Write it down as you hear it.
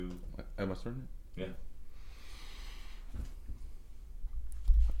Am I starting? Yeah.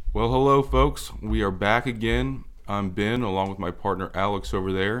 Well, hello, folks. We are back again. I'm Ben, along with my partner Alex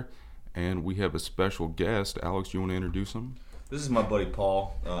over there, and we have a special guest. Alex, do you want to introduce him? This is my buddy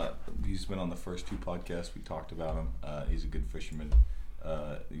Paul. He's been on the first two podcasts. We talked about him. He's a good fisherman.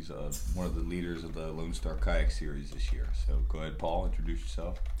 He's one of the leaders of the Lone Star Kayak Series this year. So go ahead, Paul. Introduce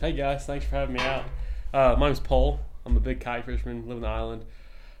yourself. Hey guys, thanks for having me out. My name's Paul. I'm a big kayak fisherman, live on the island.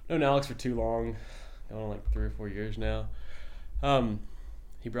 Known Alex for too long, going on like 3 or 4 years now.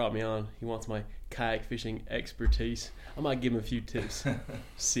 He brought me on. He wants my kayak fishing expertise. I might give him a few tips,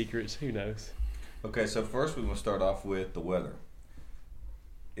 secrets, who knows. Okay, so first we want to start off with the weather.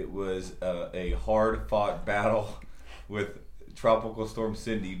 It was a hard-fought battle with Tropical Storm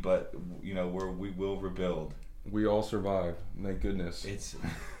Cindy, but we will rebuild. We all survived. Thank goodness.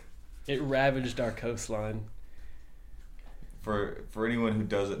 It ravaged our coastline. For anyone who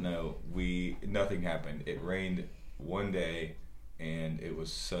doesn't know, nothing happened. It rained one day, and it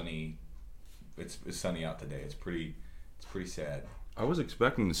was sunny. It's sunny out today. It's pretty sad. I was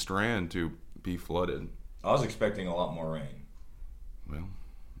expecting the Strand to be flooded. I was expecting a lot more rain. Well,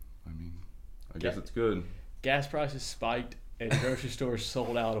 I guess it's good. Gas prices spiked, and grocery stores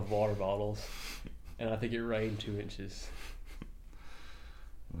sold out of water bottles, and I think it rained 2 inches.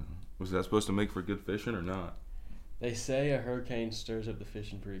 Well, was that supposed to make for good fishing or not? They say a hurricane stirs up the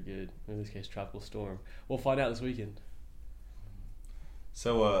fishing pretty good. In this case, tropical storm. We'll find out this weekend.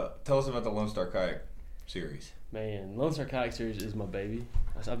 So tell us about the Lone Star Kayak Series. Man, Lone Star Kayak Series is my baby.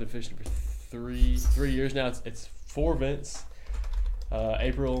 I've been fishing for three years now. It's 4 events.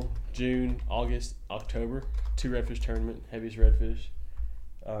 April, June, August, October. 2 redfish tournament, heaviest redfish.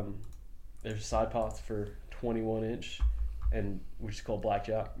 There's side pots for 21 inch, and which is called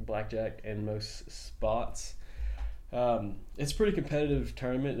blackjack, and most spots. It's a pretty competitive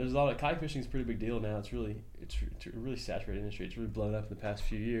tournament. There's a lot of kayak fishing is a pretty big deal now. It's a really saturated industry. It's really blown up in the past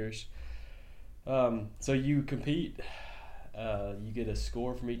few years. So you compete. You get a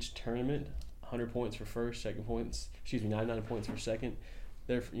score from each tournament. 100 points for first, 99 points for second.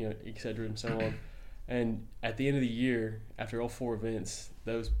 There, et cetera, and so on. And at the end of the year, after all 4 events,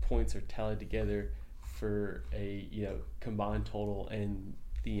 those points are tallied together for a combined total, and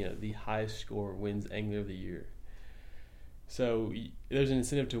the highest score wins Angler of the Year. So there's an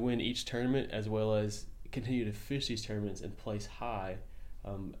incentive to win each tournament, as well as continue to fish these tournaments and place high,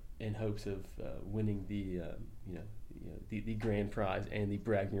 in hopes of winning the grand prize and the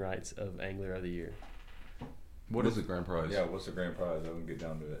bragging rights of Angler of the Year. What is the grand prize? Yeah, what's the grand prize? I won't get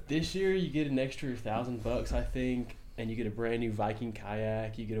down to it. This year you get an extra $1,000, I think, and you get a brand new Viking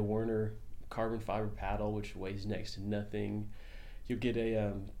kayak. You get a Werner carbon fiber paddle, which weighs next to nothing. You'll get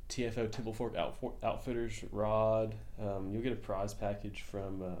a TFO Temple Fork Outfitters rod. You'll get a prize package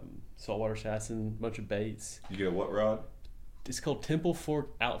from Saltwater Assassin, a bunch of baits. You get a what rod? It's called Temple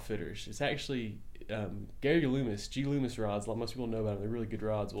Fork Outfitters. It's actually Gary Loomis, G. Loomis rods. Most people know about them. They're really good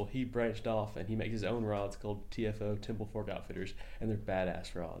rods. Well, he branched off and he makes his own rods called TFO Temple Fork Outfitters, and they're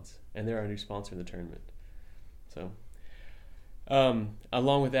badass rods. And they're our new sponsor in the tournament. So,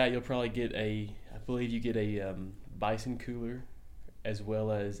 along with that, you'll probably get I believe you get a Bison cooler, as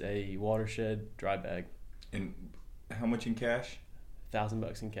well as a Watershed dry bag. And how much in cash?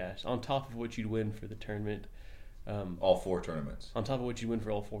 $1,000 in cash, on top of what you'd win for the tournament. All 4 tournaments. On top of what you win for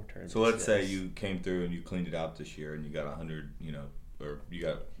all 4 tournaments. So let's say you came through and you cleaned it out this year and you got 100, or you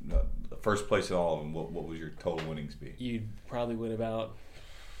got the first place in all of them. What was your total winnings be? You'd probably win about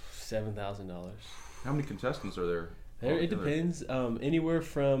 $7,000. How many contestants are there? It depends. Anywhere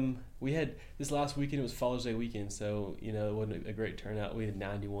from, we had this last weekend, it was Father's Day weekend, so it wasn't a great turnout. We had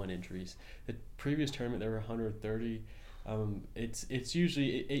 91 entries. The previous tournament there were 130. It's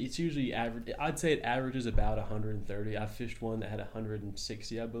usually average. I'd say it averages about 130. I fished one that had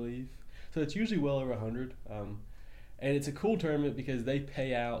 160, I believe. So it's usually well over 100. And it's a cool tournament because they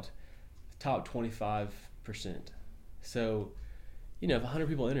pay out the top 25%. So, if 100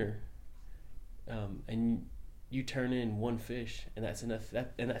 people enter, and you turn in 1 fish, and that's enough.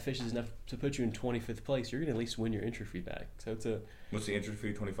 That fish is enough to put you in 25th place. You're gonna at least win your entry fee back. So it's What's the entry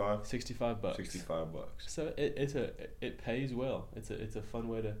fee? $25. $65. $65. So it pays well. It's a fun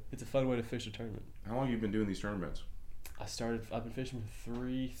way to fish a tournament. How long have you been doing these tournaments? I've been fishing for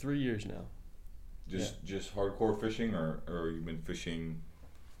three years now. Just hardcore fishing, or you've been fishing?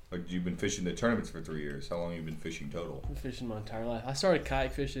 Like you've been fishing the tournaments for 3 years. How long have you been fishing total? I've been fishing my entire life. I started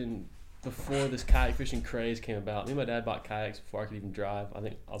kayak fishing before this kayak fishing craze came about. Me and my dad bought kayaks before I could even drive. I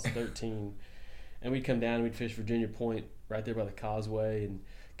think I was 13. And we'd come down and we'd fish Virginia Point right there by the causeway and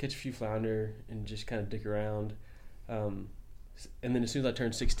catch a few flounder and just kind of dick around. And then as soon as I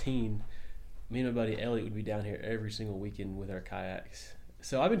turned 16, me and my buddy Elliot would be down here every single weekend with our kayaks.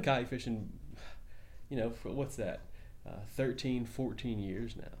 So I've been kayak fishing, for what's that, 13, 14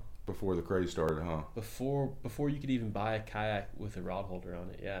 years now. Before the craze started, huh? Before you could even buy a kayak with a rod holder on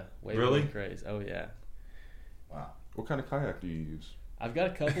it, yeah. Way Really? before the craze. Oh yeah. Wow. What kind of kayak do you use? I've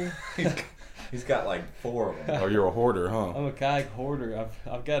got a couple. He's got like 4 of them. Oh, you're a hoarder, huh? I'm a kayak hoarder.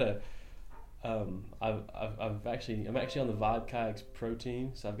 I've got a I'm actually on the Vibe Kayaks Pro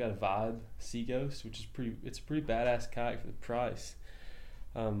team, so I've got a Vibe Sea Ghost, which is it's a pretty badass kayak for the price.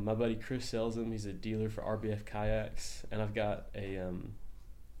 My buddy Chris sells them. He's a dealer for RBF kayaks, and I've got a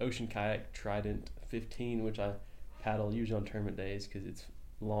Ocean Kayak Trident 15, which I paddle usually on tournament days because it's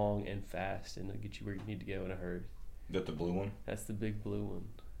long and fast and it'll get you where you need to go in a hurry. Is that the blue one? That's the big blue one.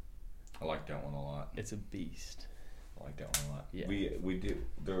 I like that one a lot. It's a beast. I like that one a lot. Yeah. We did.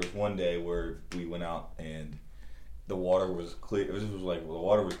 There was one day where we went out and the water was clear. The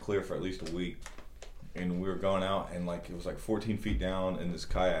water was clear for at least a week, and we were going out and it was 14 feet down in this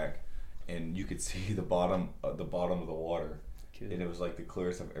kayak, and you could see the bottom of the water, Good. and it was like the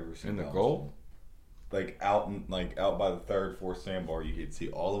clearest I've ever seen. In the Gulf? Out by the 3rd, 4th sandbar, you could see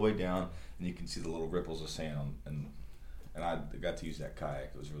all the way down, and you can see the little ripples of sand and I got to use that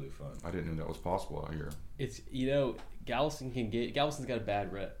kayak. It was really fun. I didn't know that was possible out here. It's Galveston's got a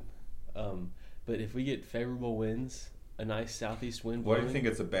bad rep, but if we get favorable winds, a nice southeast wind Why blowing, do you think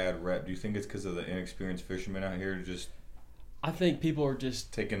it's a bad rep? Do you think it's because of the inexperienced fishermen out here just I think people are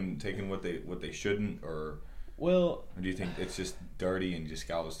just taking what they shouldn't, or well. do you think it's just dirty and just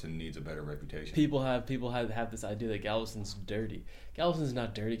Galveston needs a better reputation? People have this idea that Galveston's dirty. Galveston's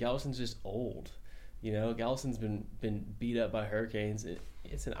not dirty. Galveston's just old. Galveston's been beat up by hurricanes.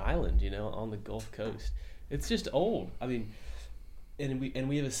 It's an island, on the Gulf Coast. It's just old. I mean, and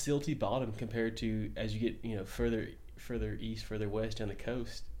we have a silty bottom compared to as you get further east, further west down the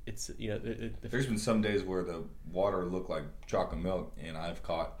coast. It's There's been some days where the water looked like chocolate milk, and I've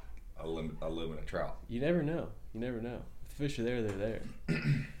caught a limit of trout. You never know. If the fish are there, they're there.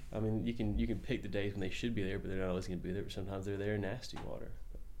 I mean, you can pick the days when they should be there, but they're not always going to be there. But sometimes they're there in nasty water.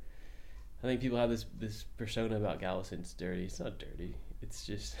 I think people have this persona about Galveston. It's dirty. It's not dirty. It's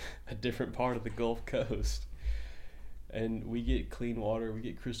just a different part of the Gulf Coast. And we get clean water. We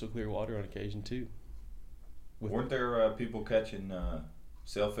get crystal clear water on occasion too. Weren't there people catching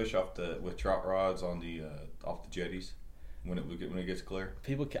sailfish with trout rods on the off the jetties when it gets clear?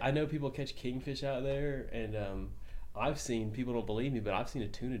 I know people catch kingfish out there, and I've seen, people don't believe me, but I've seen a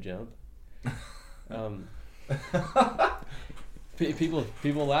tuna jump.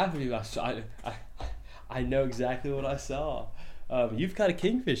 People laugh at me. I know exactly what I saw. You've caught a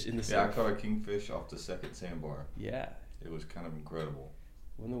kingfish in the surf. Yeah, I caught a kingfish off the 2nd sandbar. Yeah. It was kind of incredible.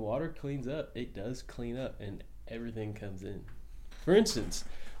 When the water cleans up, it does clean up, and everything comes in. For instance,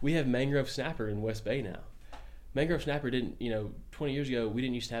 we have mangrove snapper in West Bay now. Mangrove snapper didn't, 20 years ago, we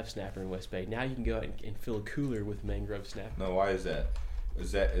didn't used to have snapper in West Bay. Now you can go out and fill a cooler with mangrove snapper. No, why is that?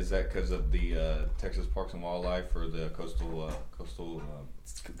 Is that because of the Texas Parks and Wildlife or the Coastal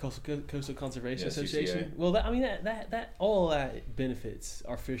Conservation Yeah, Association? CCA. Well, that all that benefits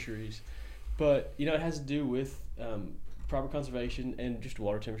our fisheries, but it has to do with proper conservation and just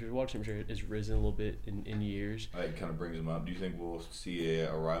water temperature. Water temperature has risen a little bit in years. It kind of brings them up. Do you think we'll see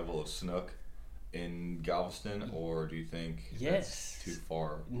a arrival of snook in Galveston, or do you think that's too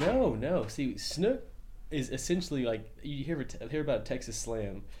far? No. See, snook is essentially like you hear about Texas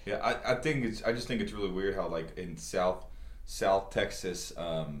Slam. Yeah, I just think it's really weird how in South Texas,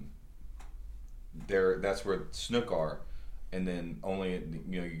 that's where snook are, and then only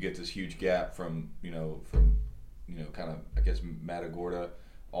you get this huge gap from kind of I guess Matagorda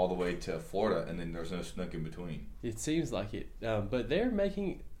all the way to Florida, and then there's no snook in between. It seems like it, but they're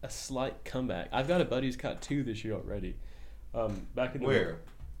making a slight comeback. I've got a buddy who's caught 2 this year already. Back in Where?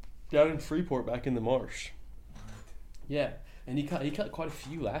 Down in Freeport, back in the marsh. Yeah, and he caught quite a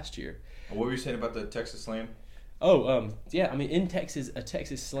few last year. What were you saying about the Texas Slam? Yeah. I mean, in Texas, a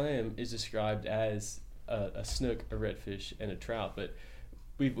Texas Slam is described as a snook, a redfish, and a trout. But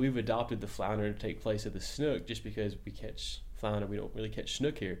we've adopted the flounder to take place of the snook just because we catch flounder. We don't really catch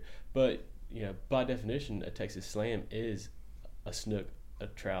snook here. But by definition, a Texas Slam is a snook, a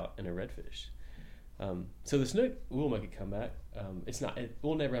trout, and a redfish. So the snook will make a comeback.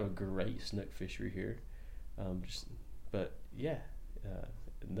 We'll never have a great snook fishery here. But the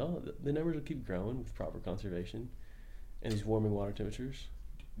numbers will keep growing with proper conservation and these warming water temperatures.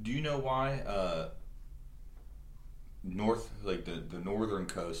 Do you know why the northern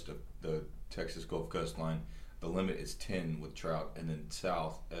coast of the Texas Gulf coastline, the limit is 10 with trout, and then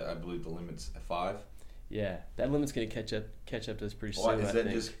south, I believe the limit's 5? Yeah, that limit's gonna catch up to us pretty Why soon. is I that?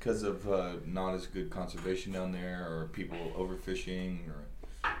 think. Just because of not as good conservation down there, or people overfishing, or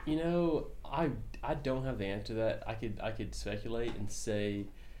You know, I don't have the answer to that. I could speculate and say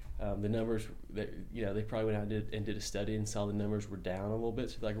the numbers that they probably went out and did a study and saw the numbers were down a little bit.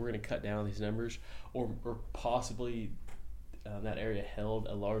 So like we're going to cut down these numbers, or possibly that area held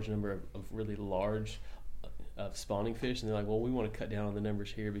a large number of really large spawning fish, and they're like, well, we want to cut down on the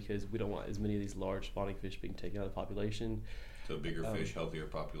numbers here because we don't want as many of these large spawning fish being taken out of the population. so bigger fish, healthier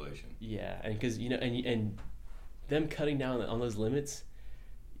population. Yeah, and because and them cutting down on those limits,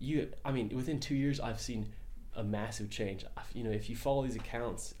 within 2 years I've seen a massive change. If you follow these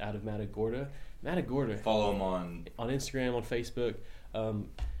accounts out of Matagorda, Follow them on. Instagram, on Facebook,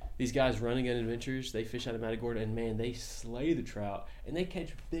 these guys running Gun Adventures, they fish out of Matagorda, and man, they slay the trout, and they catch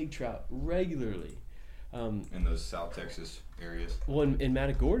big trout regularly. In those South Texas areas. Well, in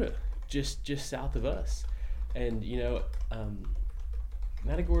Matagorda, just south of us, and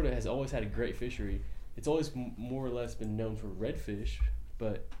Matagorda has always had a great fishery. It's always more or less been known for redfish,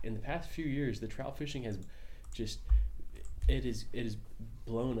 but in the past few years, the trout fishing has it is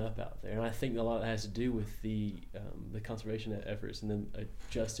blown up out there, and I think a lot of that has to do with the conservation efforts and then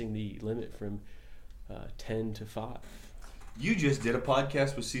adjusting the limit from 10 to 5. You just did a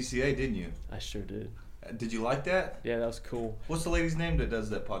podcast with CCA, didn't you? I sure did. Did you like that? Yeah, that was cool. What's the lady's name that does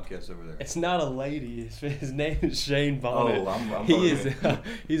that podcast over there? It's not a lady. His name is Shane Bonnet. Oh, I'm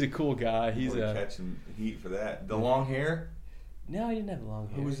he's a cool guy. He's catching heat for that. The long hair. No, he didn't have long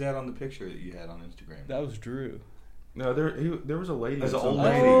hair. Who was that on the picture that you had on Instagram? That was Drew. No, there was a lady. There's at an old some-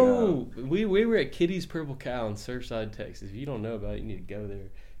 lady. Oh, we were at Kitty's Purple Cow in Surfside, Texas. If you don't know about it, you need to go there.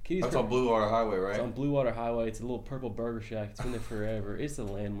 Kitty's That's on Blue Water Highway, right? It's on Blue Water Highway. It's a little purple burger shack. It's been there forever. It's a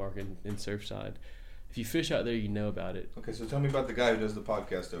landmark in Surfside. If you fish out there, you know about it. Okay, so tell me about the guy who does the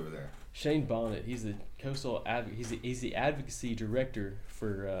podcast over there. Shane Bonnet. He's the coastal he's the advocacy director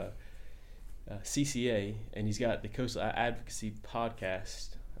for CCA, and he's got the Coastal Advocacy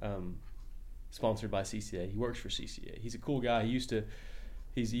podcast sponsored by CCA. He works for CCA. He's a cool guy. He used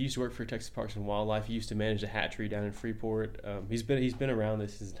to work for Texas Parks and Wildlife. He used to manage the hatchery down in Freeport. He's been around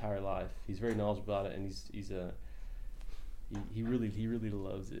this his entire life. He's very knowledgeable about it, and he really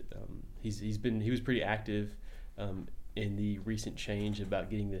loves it. He was pretty active in the recent change about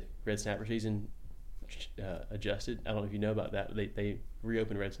getting the red snapper season adjusted. I don't know if you know about that. They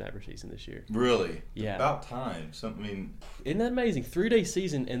reopened red snapper season this year. Really? Yeah. About time. Isn't that amazing? 3-day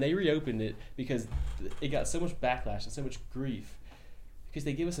season, and they reopened it because it got so much backlash and so much grief because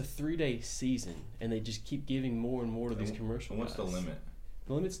they give us a 3-day season and they just keep giving more and more to these commercial What's guys. the limit?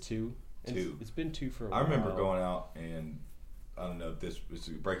 The limit's 2. Two. It's been 2 for a while. I remember going out and I don't know if this was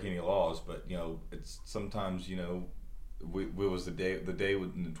breaking any laws, but it's sometimes we was the day in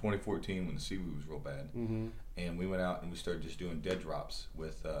 2014 when the seaweed was real bad, and we went out and we started just doing dead drops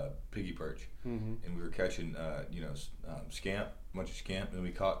with piggy perch, and we were catching scamp, a bunch of scamp, and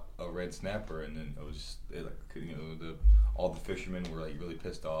we caught a red snapper, and then it was all the fishermen were like really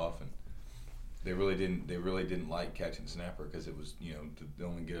pissed off, and they really didn't like catching snapper because it was to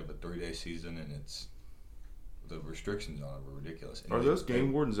only give a 3-day season, and the restrictions on it were ridiculous. And Are those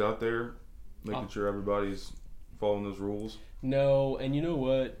game wardens out there making sure everybody's following those rules? No, and you know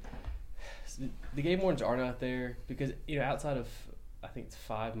what? The game wardens aren't out there because outside of I think it's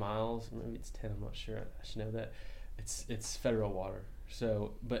 5 miles, maybe it's 10. I'm not sure. I should know that. It's federal water.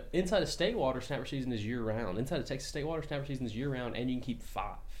 So, but inside of state water, snapper season is year round. Inside of Texas state water, snapper season is year round, and you can keep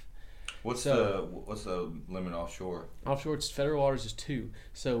 5. What's the limit offshore? Offshore, it's federal waters is 2.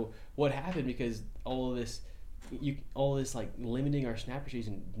 So what happened because all this like limiting our snapper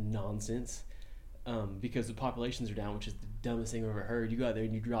season nonsense. Because the populations are down, which is the dumbest thing I've ever heard. You go out there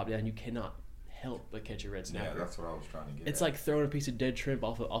and you drop down, you cannot help but catch a red snapper. Yeah, that's what I was trying to get. It's at. like throwing a piece of dead shrimp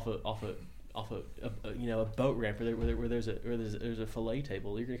off a boat ramp where there's a fillet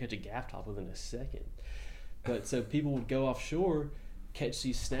table. You're gonna catch a gaff top within a second. But so people would go offshore, catch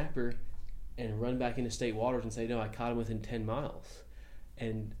these snapper, and run back into state waters and say, "No, I caught him within 10 miles,"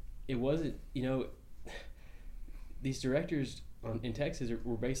 and it wasn't. These directors in Texas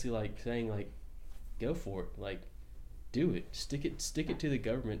were basically like saying like, go for it, like do it, stick it to the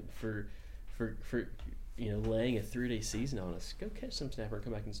government for laying a 3-day season on us. Go catch some snapper and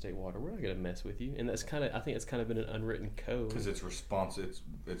come back in state water. We're not gonna mess with you. And I think it's kind of been an unwritten code because it's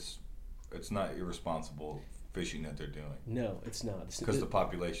it's not irresponsible fishing that they're doing. No, it's not. Because the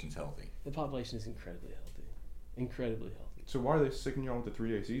population's healthy. The population is incredibly healthy. So why are they sticking you on with the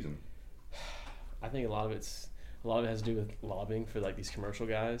 3-day season? I think a lot of it has to do with lobbying for like these commercial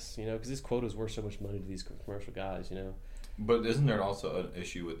guys, because this quota is worth so much money to these commercial guys, But isn't there also an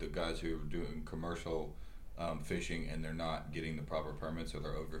issue with the guys who are doing commercial fishing and they're not getting the proper permits or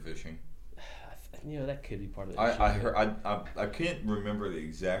they're overfishing? That could be part of the issue. I heard I can't remember the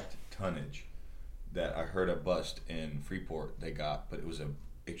exact tonnage that I heard a bust in Freeport they got, but it was a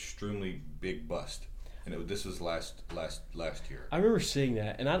extremely big bust, and this was last year. I remember seeing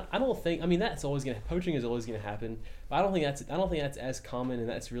that, and I don't think, that's always poaching is always gonna happen, but I don't think that's as common, and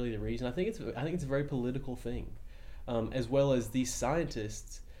that's really the reason. I think it's a very political thing, as well as these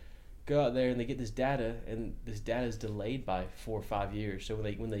scientists go out there and they get this data, and this data is delayed by 4 or 5 years. So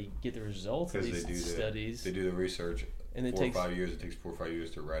when they get the results of these studies, they do the research. And it 4 takes or 5 years. It takes 4 or 5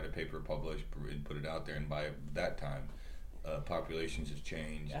 years to write a paper, publish, and put it out there. And by that time, populations have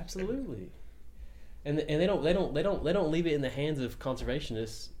changed. Absolutely. And they don't leave it in the hands of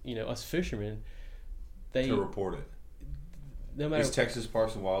conservationists. Us fishermen. To report it. No matter. Is Texas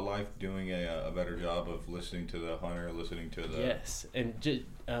Parks and Wildlife doing a better job of listening to the hunter, listening to the? Yes, and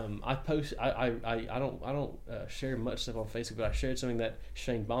I post. I don't share much stuff on Facebook, but I shared something that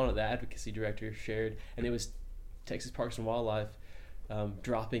Shane Bonnet, the advocacy director, shared, and it was Texas Parks and Wildlife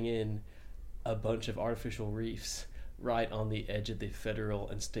dropping in a bunch of artificial reefs right on the edge of the federal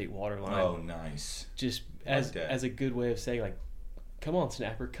and state water line. Oh, nice! Just as a good way of saying, like, come on,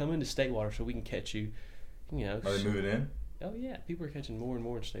 snapper, come into state water so we can catch you. Are they moving in? Oh yeah, people are catching more and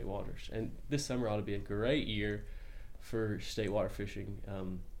more in state waters, and this summer ought to be a great year for state water fishing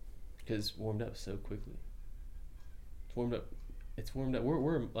because it's warmed up so quickly. It's warmed up.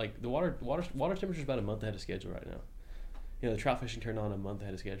 We're like the water temperature is about a month ahead of schedule right now. The trout fishing turned on a month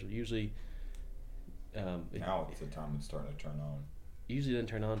ahead of schedule. Usually, now it's the time it's starting to turn on. Usually, it doesn't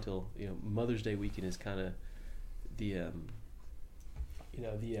turn on until Mother's Day weekend is kind of the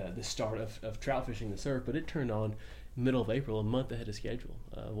the start of trout fishing the surf, but it turned on middle of April, a month ahead of schedule.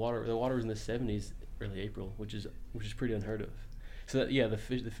 The water was in the 70s early April, which is pretty unheard of. So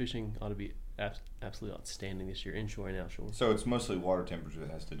the fishing ought to be absolutely outstanding this year, inshore and outshore. So it's mostly water temperature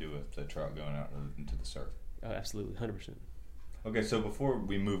that has to do with the trout going out into the surf. Oh, absolutely, 100%. Okay, so before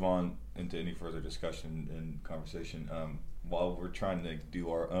we move on into any further discussion and conversation, while we're trying to do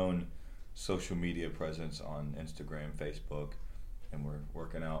our own social media presence on Instagram, Facebook, and we're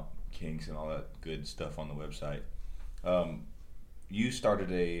working out kinks and all that good stuff on the website, you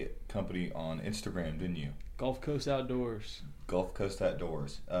started a company on Instagram, didn't you? Gulf Coast Outdoors. Gulf Coast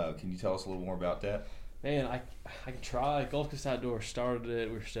Outdoors. Can you tell us a little more about that? Man, I can try. Gulf Coast Outdoors started it.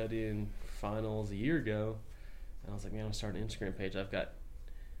 We were studying finals a year ago. And I was like, man, I'm starting an Instagram page. I've got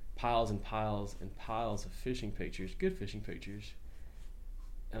piles and piles and piles of fishing pictures, good fishing pictures.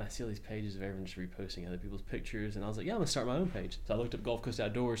 And I see all these pages of everyone just reposting other people's pictures. And I was like, yeah, I'm going to start my own page. So I looked up Gulf Coast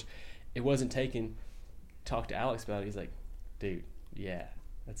Outdoors. It wasn't taken. Talked to Alex about it. He's like, dude, yeah,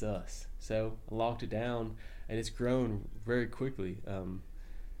 that's us. So I locked it down, and it's grown very quickly.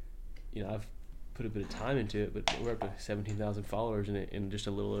 I've put a bit of time into it, but we're up to 17,000 followers in just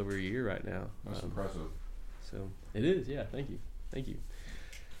a little over a year right now. That's impressive. So it is, yeah. Thank you.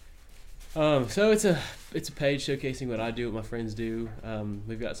 So it's a page showcasing what I do, what my friends do.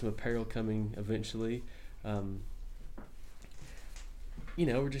 We've got some apparel coming eventually.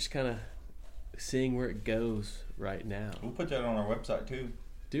 We're just kind of seeing where it goes right now. We'll put that on our website too.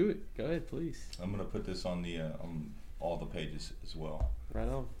 Do it. Go ahead, please. I'm gonna put this on the on all the pages as well. Right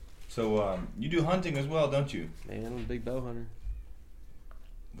on. So you do hunting as well, don't you? Man, I'm a big bow hunter.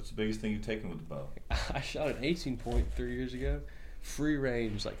 What's the biggest thing you've taken with the bow? I shot an 18 point 3 years ago. Free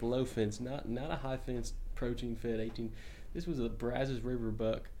range, like low fence, not a high fence, protein fed 18. This was a Brazos River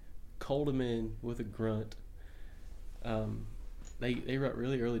buck. Culled him in with a grunt. They rut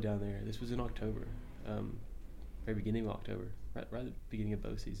really early down there. This was in October, very beginning of October, right at the beginning of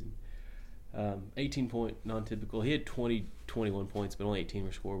bow season. 18 point, non-typical. He had 21 points, but only 18 were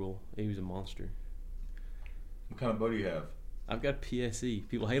scoreable. He was a monster. What kind of bow do you have? I've got a PSE.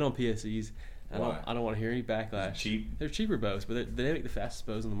 People hate on PSEs. Why? I don't want to hear any backlash. Is it cheap? They're cheaper bows, but they make the fastest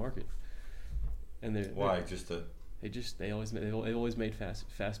bows on the market. And Why? They've always made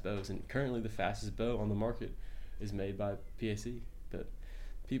fast bows, and currently the fastest bow on the market is made by PSE. But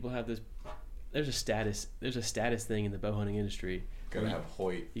people have this. There's a status thing in the bow hunting industry. Gotta have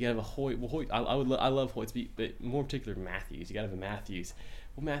Hoyt. You gotta have a Hoyt. Well, Hoyt. I love Hoyts, but more in particular Matthews. You gotta have a Matthews.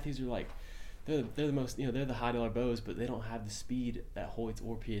 Well, Matthews are like. They're the most, they're the high dollar bows, but they don't have the speed that Hoyts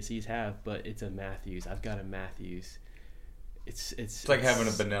or PSEs have. But it's a Matthews. I've got a Matthews. It's like having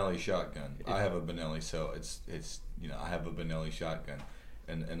a Benelli shotgun. I have a Benelli, so it's I have a Benelli shotgun,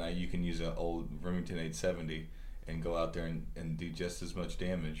 and you can use an old Remington 870 and go out there and do just as much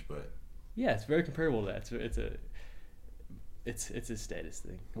damage. But yeah, it's very comparable to that. It's a status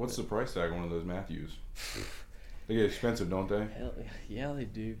thing. What's the price tag on one of those Matthews? They get expensive, don't they? Hell, yeah, they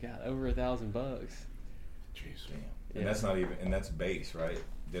do. Got over $1,000. Jeez. Damn. Yeah. And that's not even, and that's base, right?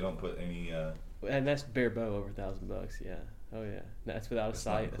 They don't put any. And that's bare bow over $1,000. Yeah. Oh yeah. That's without a That's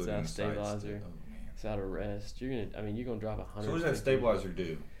not sight. That's without a including sights. stabilizer. Oh man. It's out of rest. You're gonna drop 100. So what does that stabilizer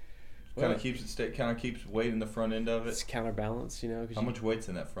do? Well, Kind of keeps weight in the front end of It's it. counterbalance, 'cause How much weight's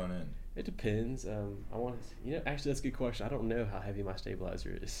in that front end? It depends. Actually, that's a good question. I don't know how heavy my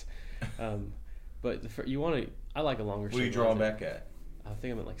stabilizer is, but I like a longer. What do you draw stabilizer. back at? I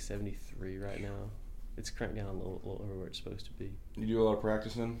think I'm at like 73 right now. It's cranked down a little over where it's supposed to be. You do a lot of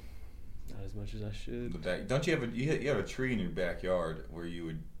practicing? Not as much as I should. The back. Don't you have you have a tree in your backyard where you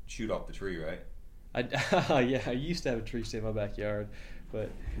would shoot off the tree, right? I used to have a tree stand in my backyard, but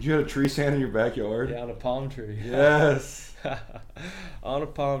You had a tree stand in your backyard? yeah, on a palm tree. Yes. On a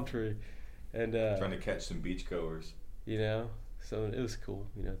palm tree, and Trying to catch some beachgoers. So it was cool.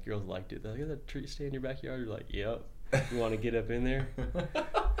 Girls liked it. They're like, "Is that a tree stand in your backyard?" You're like, "Yep." You want to get up in there?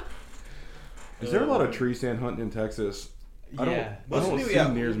 Is there a lot of tree stand hunting in Texas? I Yeah. don't see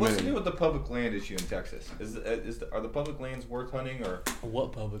near as What's many. new with the public land issue in Texas? Are the public lands worth hunting, or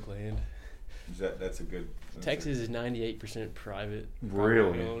What public land? that's a good? Texas is 98% private.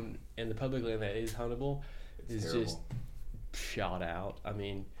 Really? privately owned, and the public land that is huntable It's is terrible just shot out. I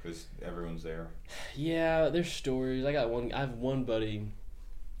mean, because everyone's there. yeah, there's stories. I have one buddy.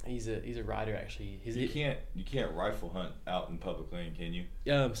 He's a rider actually. You can't rifle hunt out in public land, can you?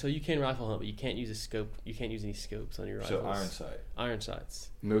 So you can rifle hunt, but you can't use a scope. You can't use any scopes on your rifles. So iron sight. Iron sights.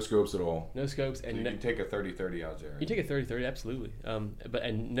 No scopes at all. No scopes So and you no, can take a 30-30 out there. you take a 30-30, absolutely.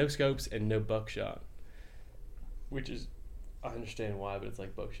 And no scopes and no buckshot, which is, I understand why, but it's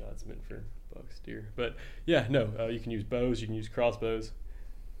like buckshot's meant for bucks, deer. But yeah, no, you can use bows, you can use crossbows.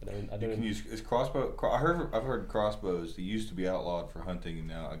 I You don't can use crossbow. I've heard crossbows. They used to be outlawed for hunting, and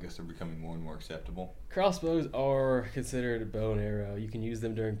now I guess they're becoming more and more acceptable. Crossbows are considered a bow and arrow. You can use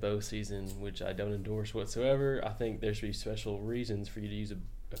them during bow season, which I don't endorse whatsoever. I think there should be special reasons for you to use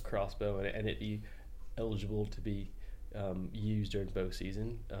a crossbow and it be eligible to be used during bow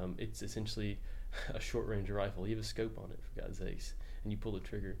season. It's essentially a short range rifle. You have a scope on it, for God's sakes, and you pull the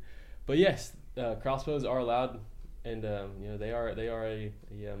trigger. But yes, crossbows are allowed, and they are a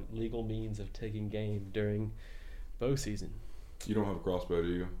legal means of taking game during bow season. You don't have a crossbow, do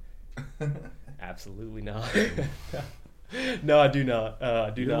you? Absolutely not. No, I do not.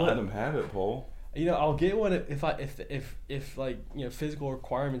 I do You're not. letting them have it, Paul. I'll get one if physical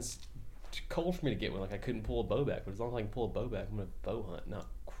requirements call for me to get one. Like I couldn't pull a bow back, but as long as I can pull a bow back, I'm gonna bow hunt, not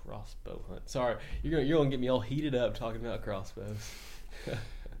crossbow hunt. Sorry, you're gonna get me all heated up talking about crossbows.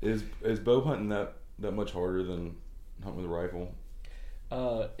 Is bow hunting that much harder than hunting with a rifle?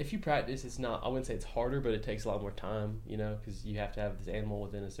 If you practice, it's not. I wouldn't say it's harder, but it takes a lot more time. Because you have to have this animal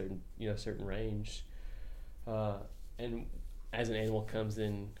within a certain range, and as an animal comes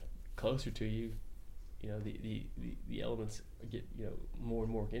in closer to you, the elements get more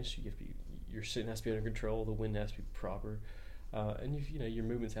and more against you. Your sitting has to be under control. The wind has to be proper, and your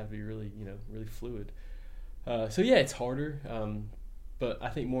movements have to be really fluid. So yeah, it's harder. But I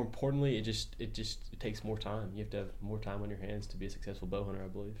think more importantly, it takes more time. You have to have more time on your hands to be a successful bow hunter, I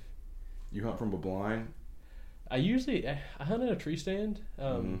believe. You hunt from a blind? I hunt in a tree stand.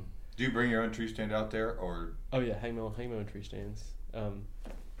 Do you bring your own tree stand out there, or Oh yeah, hang my own tree stands.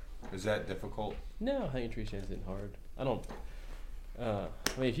 is that difficult? No, hanging tree stands isn't hard. I don't.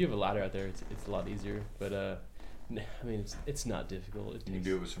 If you have a ladder out there, it's a lot easier. But it's not difficult. You can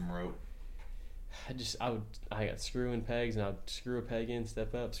do it with some rope. I got screw in pegs, and I'd screw a peg in,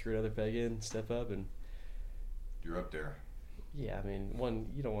 step up, screw another peg in, step up, and You're up there. yeah,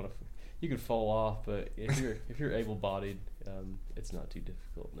 you don't want to. You could fall off, but if you're able-bodied, it's not too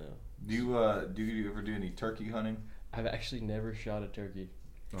difficult now. Do you ever do any turkey hunting? I've actually never shot a turkey.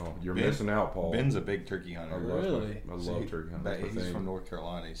 Oh, you're Ben- missing out, Paul. Ben's a big turkey hunter. I love Really? I love turkey hunting. That's my He's thing. from North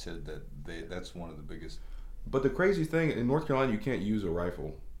Carolina. He said that's one of the biggest. But the crazy thing, in North Carolina, you can't use a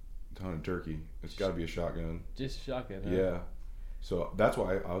rifle to hunt a turkey. It's got to be a shotgun. Just shotgun. Huh? Yeah. So that's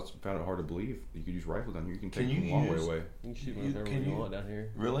why found it hard to believe you could use rifle down here. You can take Can them you a long way use- away. You can shoot You- whatever can you you- want down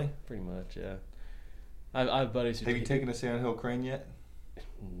here. Really? Pretty much, yeah. I have buddies who Have you taken a sandhill crane yet?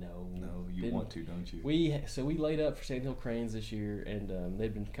 No. No, you Didn't- want to, don't you? We laid up for sandhill cranes this year, and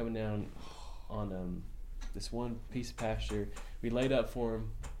they've been coming down on this one piece of pasture. We laid up for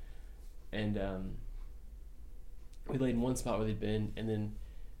them, and we laid in one spot where they'd been, and then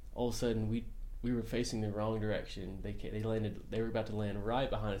all of a sudden we were facing the wrong direction. They were about to land right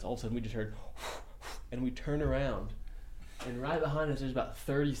behind us. All of a sudden we just heard, and we turned around, And right behind us, there's about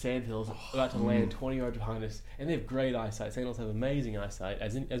 30 sandhills about to land 20 yards behind us. And they have great eyesight. Sandhills have amazing eyesight,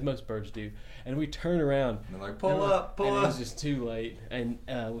 as most birds do. And we turn around. And they're like, pull up. And it was just too late. And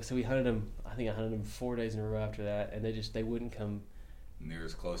so we hunted them. I think I hunted them 4 days in a row after that. And they wouldn't come near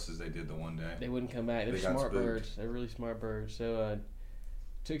as close as they did the one day. They wouldn't come back. They're smart birds. They're really smart birds. So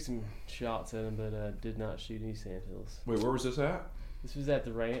took some shots at them, but did not shoot any sandhills. Wait, where was this at? This was at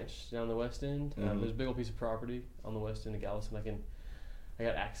the ranch down the west end. There's a big old piece of property on the west end of Galveston I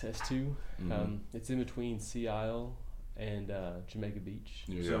got access to. It's in between Sea Isle and Jamaica Beach.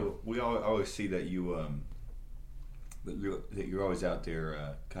 Yeah. So we always see that that you're always out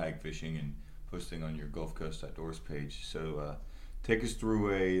there kayak fishing and posting on your Gulf Coast Outdoors page. So take us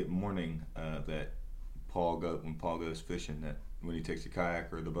through a morning that when Paul goes fishing, that when he takes the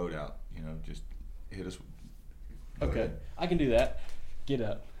kayak or the boat out, just hit us. Okay, I can do that. Get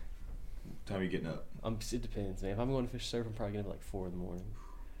up. What time are you getting up? It depends, man. If I'm going to fish surf, I'm probably getting up like 4 in the morning.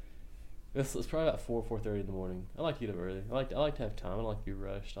 It's probably about 4:30 in the morning. I like to get up early. I like to have time. I don't like to be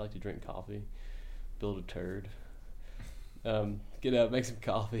rushed. I like to drink coffee, build a turd. Get up, make some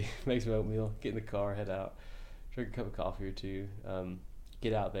coffee, make some oatmeal, get in the car, head out, drink a cup of coffee or two,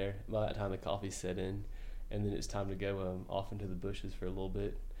 get out there. By that time the coffee's set in, and then it's time to go off into the bushes for a little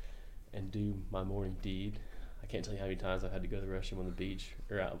bit and do my morning deed. I can't tell you how many times I've had to go to the restroom on the beach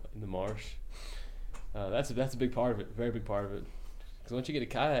or out in the marsh. That's a big part of it, very big part of it. Because once you get a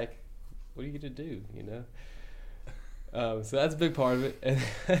kayak, what do you get to do, So that's a big part of it.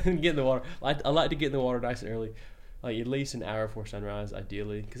 And get in the water. I like to get in the water nice and early. Like at least an hour before sunrise,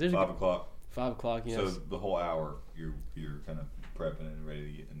 ideally. Cause there's 5 o'clock. 5 o'clock, So the whole hour, you're kind of prepping and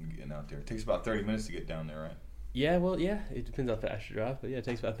ready to getting out there. It takes about 30 minutes to get down there, right? Yeah, well, yeah. It depends how fast you drive, but yeah, it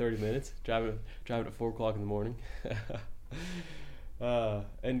takes about 30 minutes. Driving at 4 o'clock in the morning,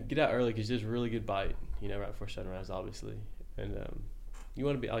 and get out early because there's a really good bite. Right before sunrise, obviously, and you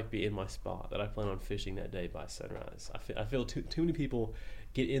want to be in my spot that I plan on fishing that day by sunrise. I feel too many people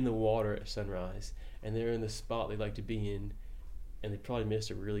get in the water at sunrise and they're in the spot they like to be in, and they probably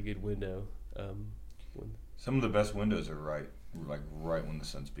missed a really good window. Some of the best windows are right when the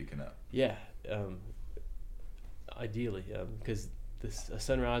sun's peeking up. Yeah, ideally, because a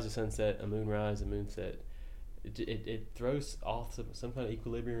sunrise, a sunset, a moonrise, a moonset, it throws off some kind of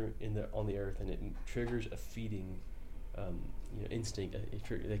equilibrium on the earth, and it triggers a feeding instinct.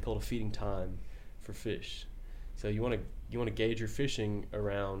 They call it a feeding time for fish. So you want to gauge your fishing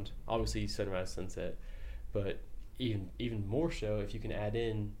around obviously sunrise, sunset, but even more so if you can add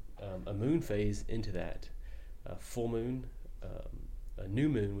in a moon phase into that, full moon, a new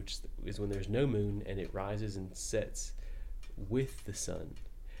moon, which is when there's no moon and it rises and sets with the sun.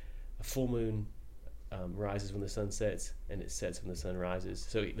 A full moon rises when the sun sets, and it sets when the sun rises.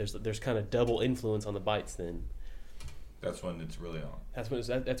 So there's kind of double influence on the bites then. That's when it's really on. That's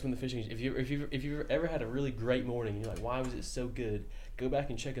when the fishing. If you've ever had a really great morning, and you're like, why was it so good? Go back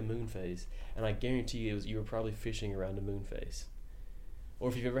and check a moon phase, and I guarantee you were probably fishing around a moon phase. Or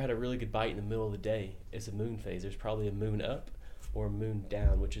if you've ever had a really good bite in the middle of the day, it's a moon phase. There's probably a moon up or a moon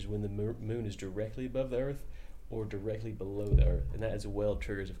down, which is when the moon is directly above the earth or directly below the earth, and that as well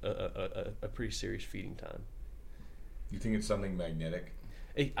triggers a pretty serious feeding time. You think it's something magnetic?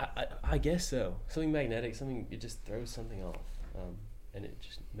 I guess so. Something magnetic, it just throws something off, and it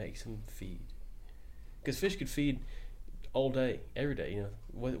just makes them feed. Because fish could feed all day, every day.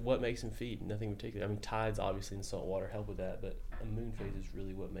 What makes them feed? Nothing in particular. I mean, tides obviously in salt water help with that, but a moon phase is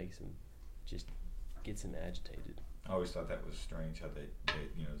really what makes them, just gets them agitated. I always thought that was strange how they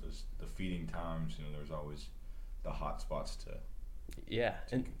the feeding times. There's always the hot spots to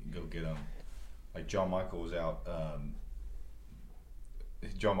go get them. Like John Michael was out.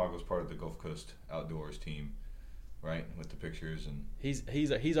 John Michael's part of the Gulf Coast Outdoors team, right? With the pictures, and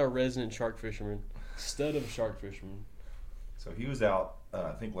he's our resident shark fisherman, stud of a shark fisherman. So he was out,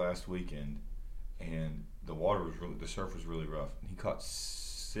 I think last weekend, and the surf was really rough. And he caught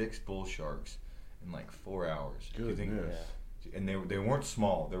 6 bull sharks in like 4 hours. Good. Yeah. And they weren't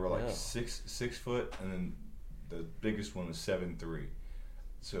small. They were like 6 foot, and then the biggest one was 7'3".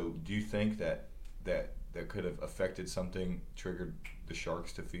 So do you think that could have affected something, triggered the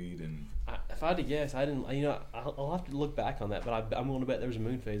sharks to feed? And if I had to guess, I didn't. I'll have to look back on that, but I'm willing to bet there was a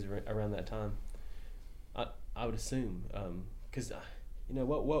moon phase around that time. I would assume, because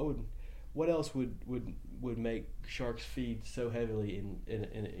what else would make sharks feed so heavily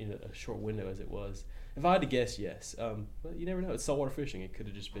in a short window as it was? If I had to guess, yes. But you never know. It's saltwater fishing. It could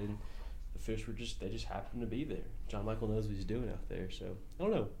have just been the fish they just happened to be there. John Michael knows what he's doing out there, so I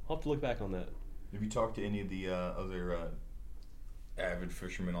don't know. I'll have to look back on that. Have you talked to any of the other avid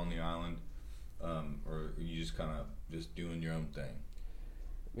fishermen on the island, or you just kind of just doing your own thing?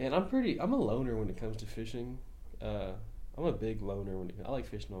 Man, I'm a loner when it comes to fishing. I'm a big loner I like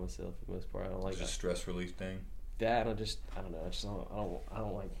fishing by myself for the most part. I don't like Just a stress relief thing. that. I don't know. I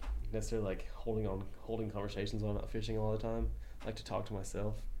don't like necessarily like holding conversations when I'm out fishing all the time. I like to talk to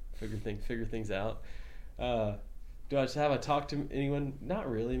myself, figure things out. Have I talked to anyone? Not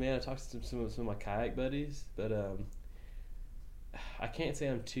really, man. I talked to some of my kayak buddies, but I can't say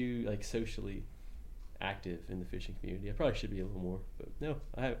I'm too like socially active in the fishing community. I probably should be a little more, but no,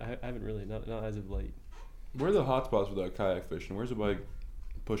 I haven't really, not as of late. Where are the hot spots with that kayak fishing? Where's everybody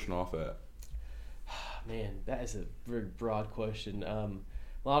pushing off at? Man, that is a very broad question. A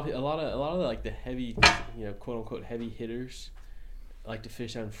lot of like the heavy, quote unquote heavy hitters like to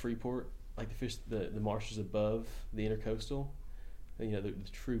fish out in Freeport, like to fish the marshes above the intercoastal, the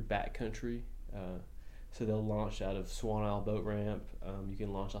true backcountry. So they'll launch out of Swan Isle Boat Ramp. You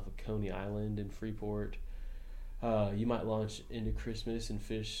can launch off of Coney Island in Freeport. You might launch into Christmas and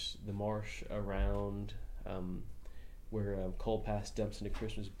fish the marsh around where Coal Pass dumps into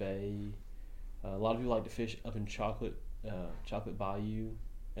Christmas Bay. A lot of people like to fish up in Chocolate Bayou,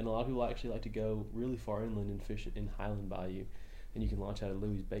 and a lot of people actually like to go really far inland and fish in Highland Bayou, and you can launch out of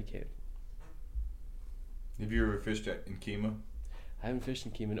Louis Bay Camp. Have you ever fished in Kemah? I haven't fished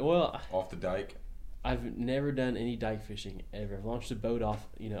in Kemah. Well, off the dike. I've never done any dike fishing ever. I've launched a boat off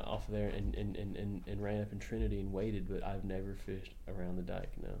there and ran up in Trinity and waded, but I've never fished around the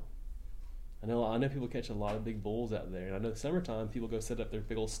dike. No. I know people catch a lot of big bulls out there, and I know summertime people go set up their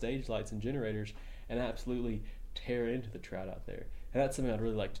big old stage lights and generators and absolutely tear into the trout out there. And that's something I'd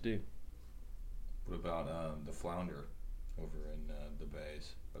really like to do. What about the flounder over in the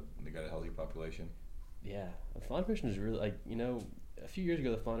bays? They got a healthy population. Yeah, flounder fishing is really a few years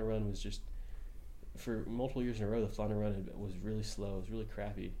ago the flounder run was just, for multiple years in a row, the flounder run was really slow. It was really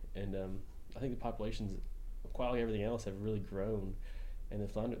crappy, and I think the populations, quite like everything else, have really grown. And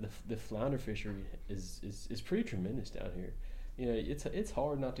the flounder fishery is pretty tremendous down here. It's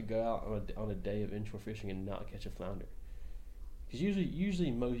hard not to go out on a day of inshore fishing and not catch a flounder, because usually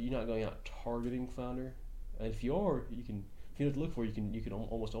you're not going out targeting flounder, and if you are, if you know what to look for, you can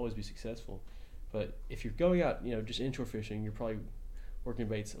almost always be successful. But if you're going out just inshore fishing, you're probably working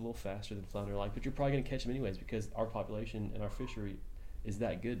baits a little faster than flounder like, but you're probably going to catch them anyways because our population and our fishery is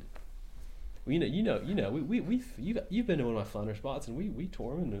that good. Well, you've been to one of my flounder spots, and we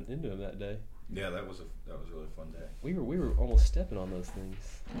tore them into them that day. Yeah, that was a really fun day. We were almost stepping on those things.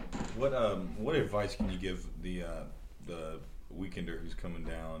 What advice can you give the weekender who's coming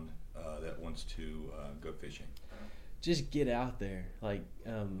down that wants to go fishing? Just get out there. Like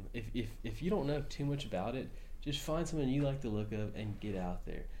if you don't know too much about it, just find something you like the look of and get out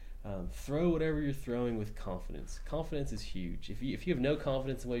there. Throw whatever you're throwing with confidence. Confidence is huge. If you have no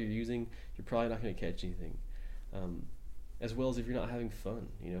confidence in what you're using, you're probably not going to catch anything. As well as if you're not having fun.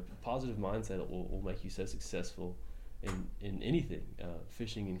 Positive mindset will make you so successful in anything,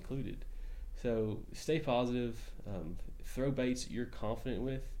 fishing included. So stay positive. Throw baits you're confident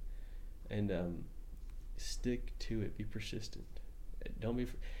with, and stick to it. Be persistent. Don't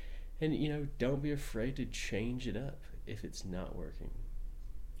be afraid to change it up if it's not working.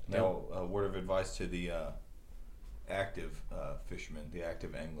 Now, a word of advice to the active fisherman, the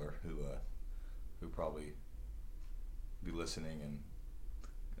active angler who probably be listening, and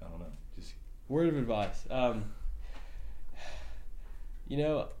I don't know, just word of advice. I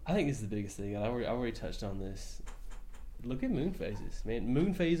think this is the biggest thing. I already touched on this. Look at moon phases, man.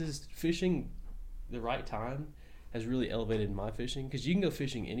 Moon phases, fishing the right time has really elevated my fishing, because you can go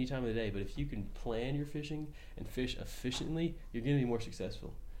fishing any time of the day, but if you can plan your fishing and fish efficiently, you're going to be more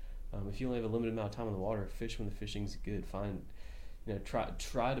successful. If you only have a limited amount of time on the water, fish when the fishing's good.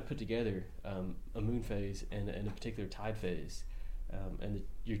 Try to put together a moon phase and a particular tide phase, and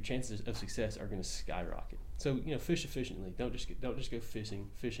your chances of success are going to skyrocket. So fish efficiently. Don't just go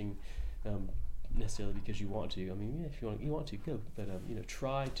fishing necessarily because you want to. I mean, if you want to go, but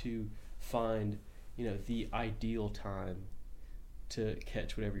try to find the ideal time to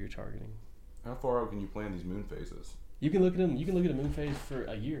catch whatever you're targeting. How far out can you plan these moon phases? You can look at them. You can look at a moon phase for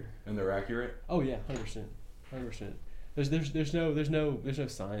a year. And they're accurate? Oh yeah, 100%. There's no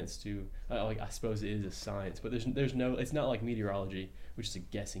science to I suppose it is a science, but there's no. It's not like meteorology, which is a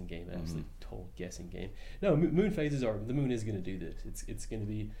guessing game, an absolute total guessing game. No, moon phases are, the moon is going to do this. It's going to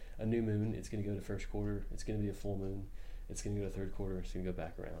be a new moon. It's going to go to first quarter. It's going to be a full moon. It's going to go to third quarter. It's going to go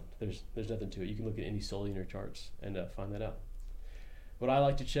back around. There's nothing to it. You can look at any solar charts and find that out. What I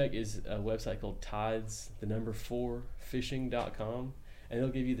like to check is a website called tides4fishing.com, and it'll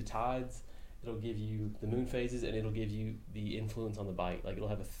give you the tides, it'll give you the moon phases, and it'll give you the influence on the bite. Like it'll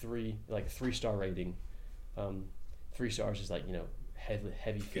have a 3-star rating. 3 stars is like,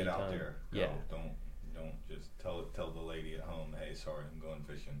 heavy feed Get out time. there. Yeah. Go. Don't just tell the lady at home, hey, sorry, I'm going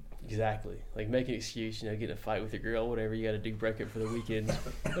fishing. Exactly. Like, make an excuse, get in a fight with your girl, whatever you got to do, break up for the weekend,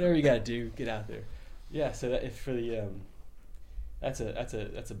 whatever you got to do, get out there. Yeah. So that for the that's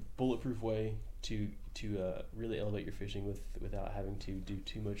a bulletproof way to really elevate your fishing without having to do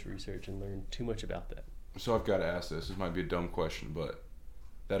too much research and learn too much about that. So I've got to ask this. This might be a dumb question, but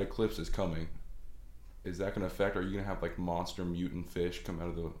that eclipse is coming. Is that going to affect? Are you going to have like monster mutant fish come out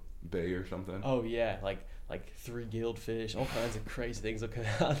of the bay or something? Oh yeah, like 3 gilled fish, all kinds of crazy things will come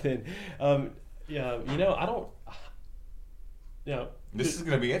out. Then, yeah, I don't. This is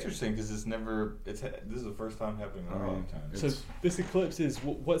going to be interesting because this is the first time happening in a long time. So this eclipse is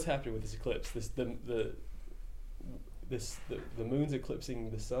what's happening with this eclipse. The moon's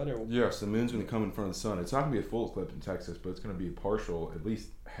eclipsing the sun, or yes, the moon's going to come in front of the sun. It's not going to be a full eclipse in Texas, but it's going to be a partial. At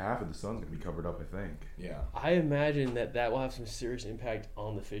least half of the sun's going to be covered up, I think. Yeah. I imagine that will have some serious impact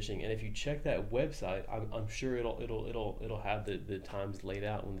on the fishing. And if you check that website, I'm sure it'll have the times laid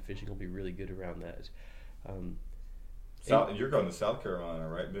out when the fishing will be really good around that. You're going to South Carolina,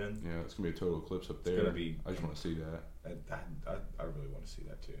 right, Ben? Yeah, it's going to be a total eclipse up there. It's going to be. I just want to see that. I really want to see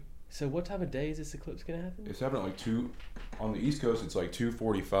that too. So what time of day is this eclipse going to happen? It's happening at 2 on the East Coast. It's like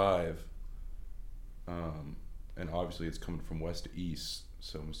 2:45, and obviously it's coming from west to east.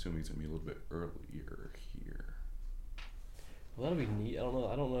 So I'm assuming it's gonna be a little bit earlier here. Well, that'll be neat. I don't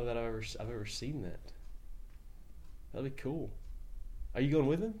know that I've ever seen that. That'll be cool. Are you going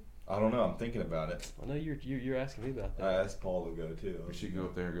with him? I don't know. I'm thinking about it. I know you're asking me about that. I asked Paul to go too. We should go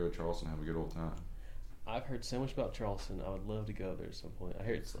up there and go to Charleston and have a good old time. I've heard so much about Charleston. I would love to go there at some point. I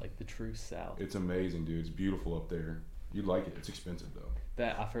hear it's like the true South. It's amazing, dude. It's beautiful up there. You'd like it. It's expensive though.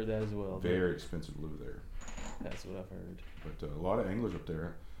 That I've heard that as well. Very expensive to live there. That's what I've heard. But a lot of anglers up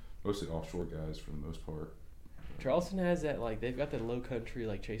there, mostly offshore guys for the most part. Charleston has that, like, they've got that low country,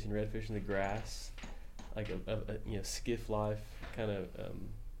 like chasing redfish in the grass, like a skiff life kind of.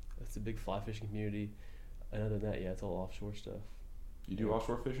 It's a big fly fishing community. And other than that, yeah, it's all offshore stuff. You do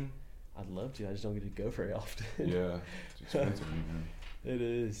offshore fishing? I'd love to. I just don't get to go very often. Yeah, it's expensive. Man. It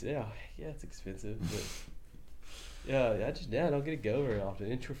is. Yeah, it's expensive, but I don't get to go very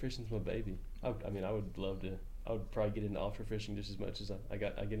often. Inshore fishing's my baby. I would love to. I would probably get into offshore fishing just as much as I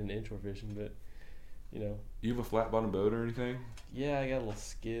get into inshore fishing, but You have a flat bottom boat or anything? Yeah, I got a little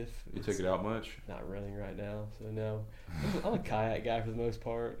skiff. You take it out much? Not running right now, so no. I'm a kayak guy for the most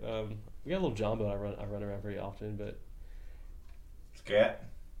part. We got a little John boat I run around very often, but Scat.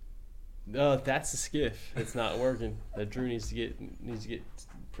 no, that's the skiff. It's not working. That Drew needs to get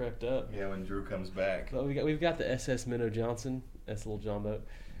prepped up. Yeah, when Drew comes back. But we've got the SS Minnow Johnson. That's a little John boat,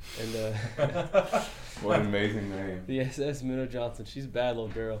 and What an amazing name. the SS Minnow Johnson. She's a bad little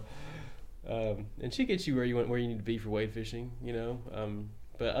girl, and she gets you where you need to be for wade fishing.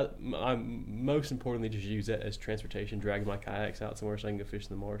 But I most importantly just use that as transportation, dragging my kayaks out somewhere so I can go fish in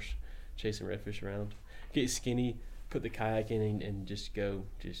the marsh, chasing redfish around. Get skinny, put the kayak in, and just go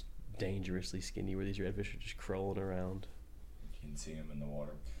dangerously skinny where these redfish are just crawling around. You can see them in the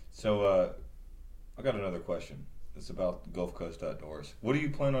water. So I got another question. It's about Gulf Coast Outdoors. What do you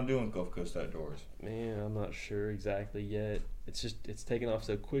plan on doing with Gulf Coast Outdoors? Man, I'm not sure exactly yet. It's taken off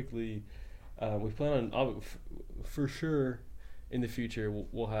so quickly. We plan on for sure in the future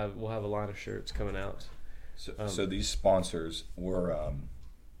we'll have a line of shirts coming out. So these sponsors were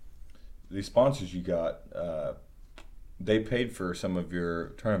these sponsors you got. They paid for some of your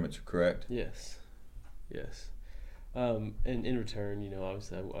tournaments, correct? Yes. And in return,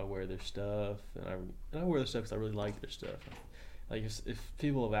 obviously I wear their stuff, and I wear their stuff because I really like their stuff. Like if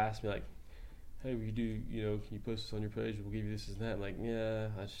people have asked me like, hey, can you post this on your page? We'll give you this and that. I'm like, yeah,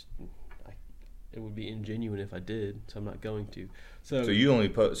 it would be ingenuine if I did, so I'm not going to. So you only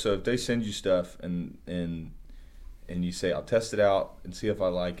post. So if they send you stuff and you say I'll test it out and see if I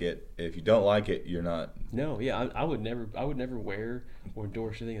like it. If you don't like it, you're not. No, yeah, I would never wear or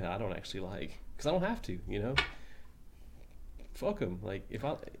endorse anything that I don't actually like because I don't have to. Fuck them. Like if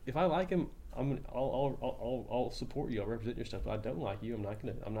I like them, I'll support you. I'll represent your stuff. If I don't like you, I'm not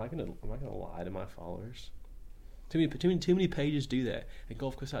gonna lie to my followers. Too many pages do that, and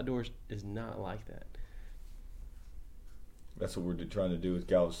Gulf Coast Outdoors is not like that. That's what we're trying to do with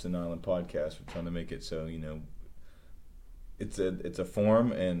Galveston Island Podcast. We're trying to make it so it's a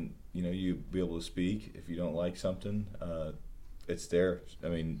forum, and you be able to speak. If you don't like something, it's there. I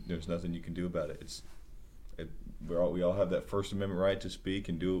mean, there's nothing you can do about it. We all have that First Amendment right to speak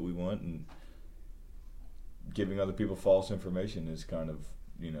and do what we want, and giving other people false information is kind of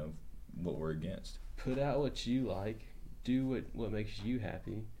what we're against. Put out what you like, do what makes you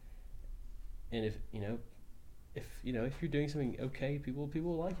happy, and if if you're doing something okay, people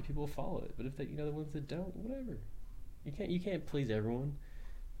will like it, people will follow it. But if they, the ones that don't, whatever. You can't please everyone,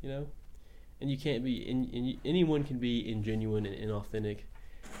 and you can't be anyone can be ingenuine and inauthentic,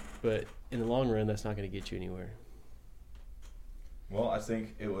 but in the long run, that's not going to get you anywhere. Well, I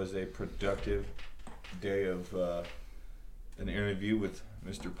think it was a productive day of an interview with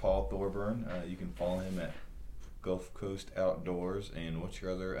Mr. Paul Thorburn. You can follow him at Gulf Coast Outdoors. And what's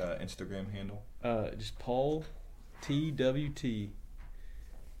your other Instagram handle? Just Paul TWT.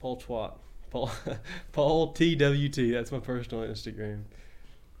 Paul Twat. Paul TWT. That's my personal Instagram.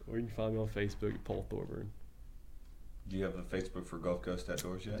 Or you can find me on Facebook, Paul Thorburn. Do you have a Facebook for Gulf Coast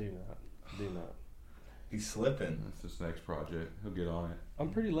Outdoors yet? Do not. He's slipping. That's his next project. He'll get on it. I'm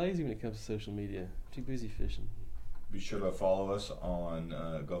pretty lazy when it comes to social media. Too busy fishing. Be sure to follow us on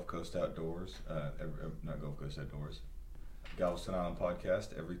Gulf Coast Outdoors. Not Gulf Coast Outdoors. Galveston Island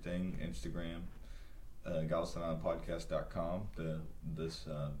Podcast. Everything. Instagram. GalvestonIslandPodcast.com. This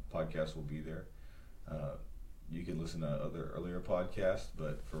podcast will be there. You can listen to other earlier podcasts,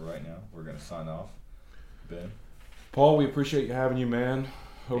 but for right now, we're going to sign off. Ben? Paul, we appreciate you having you, man.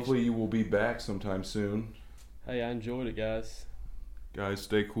 Hopefully you will be back sometime soon. Hey, I enjoyed it, guys. Guys,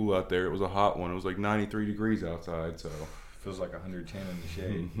 stay cool out there. It was a hot one. It was like 93 degrees outside, so Feels like 110 in the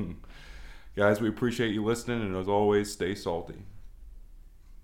shade. guys, we appreciate you listening, and as always, stay salty.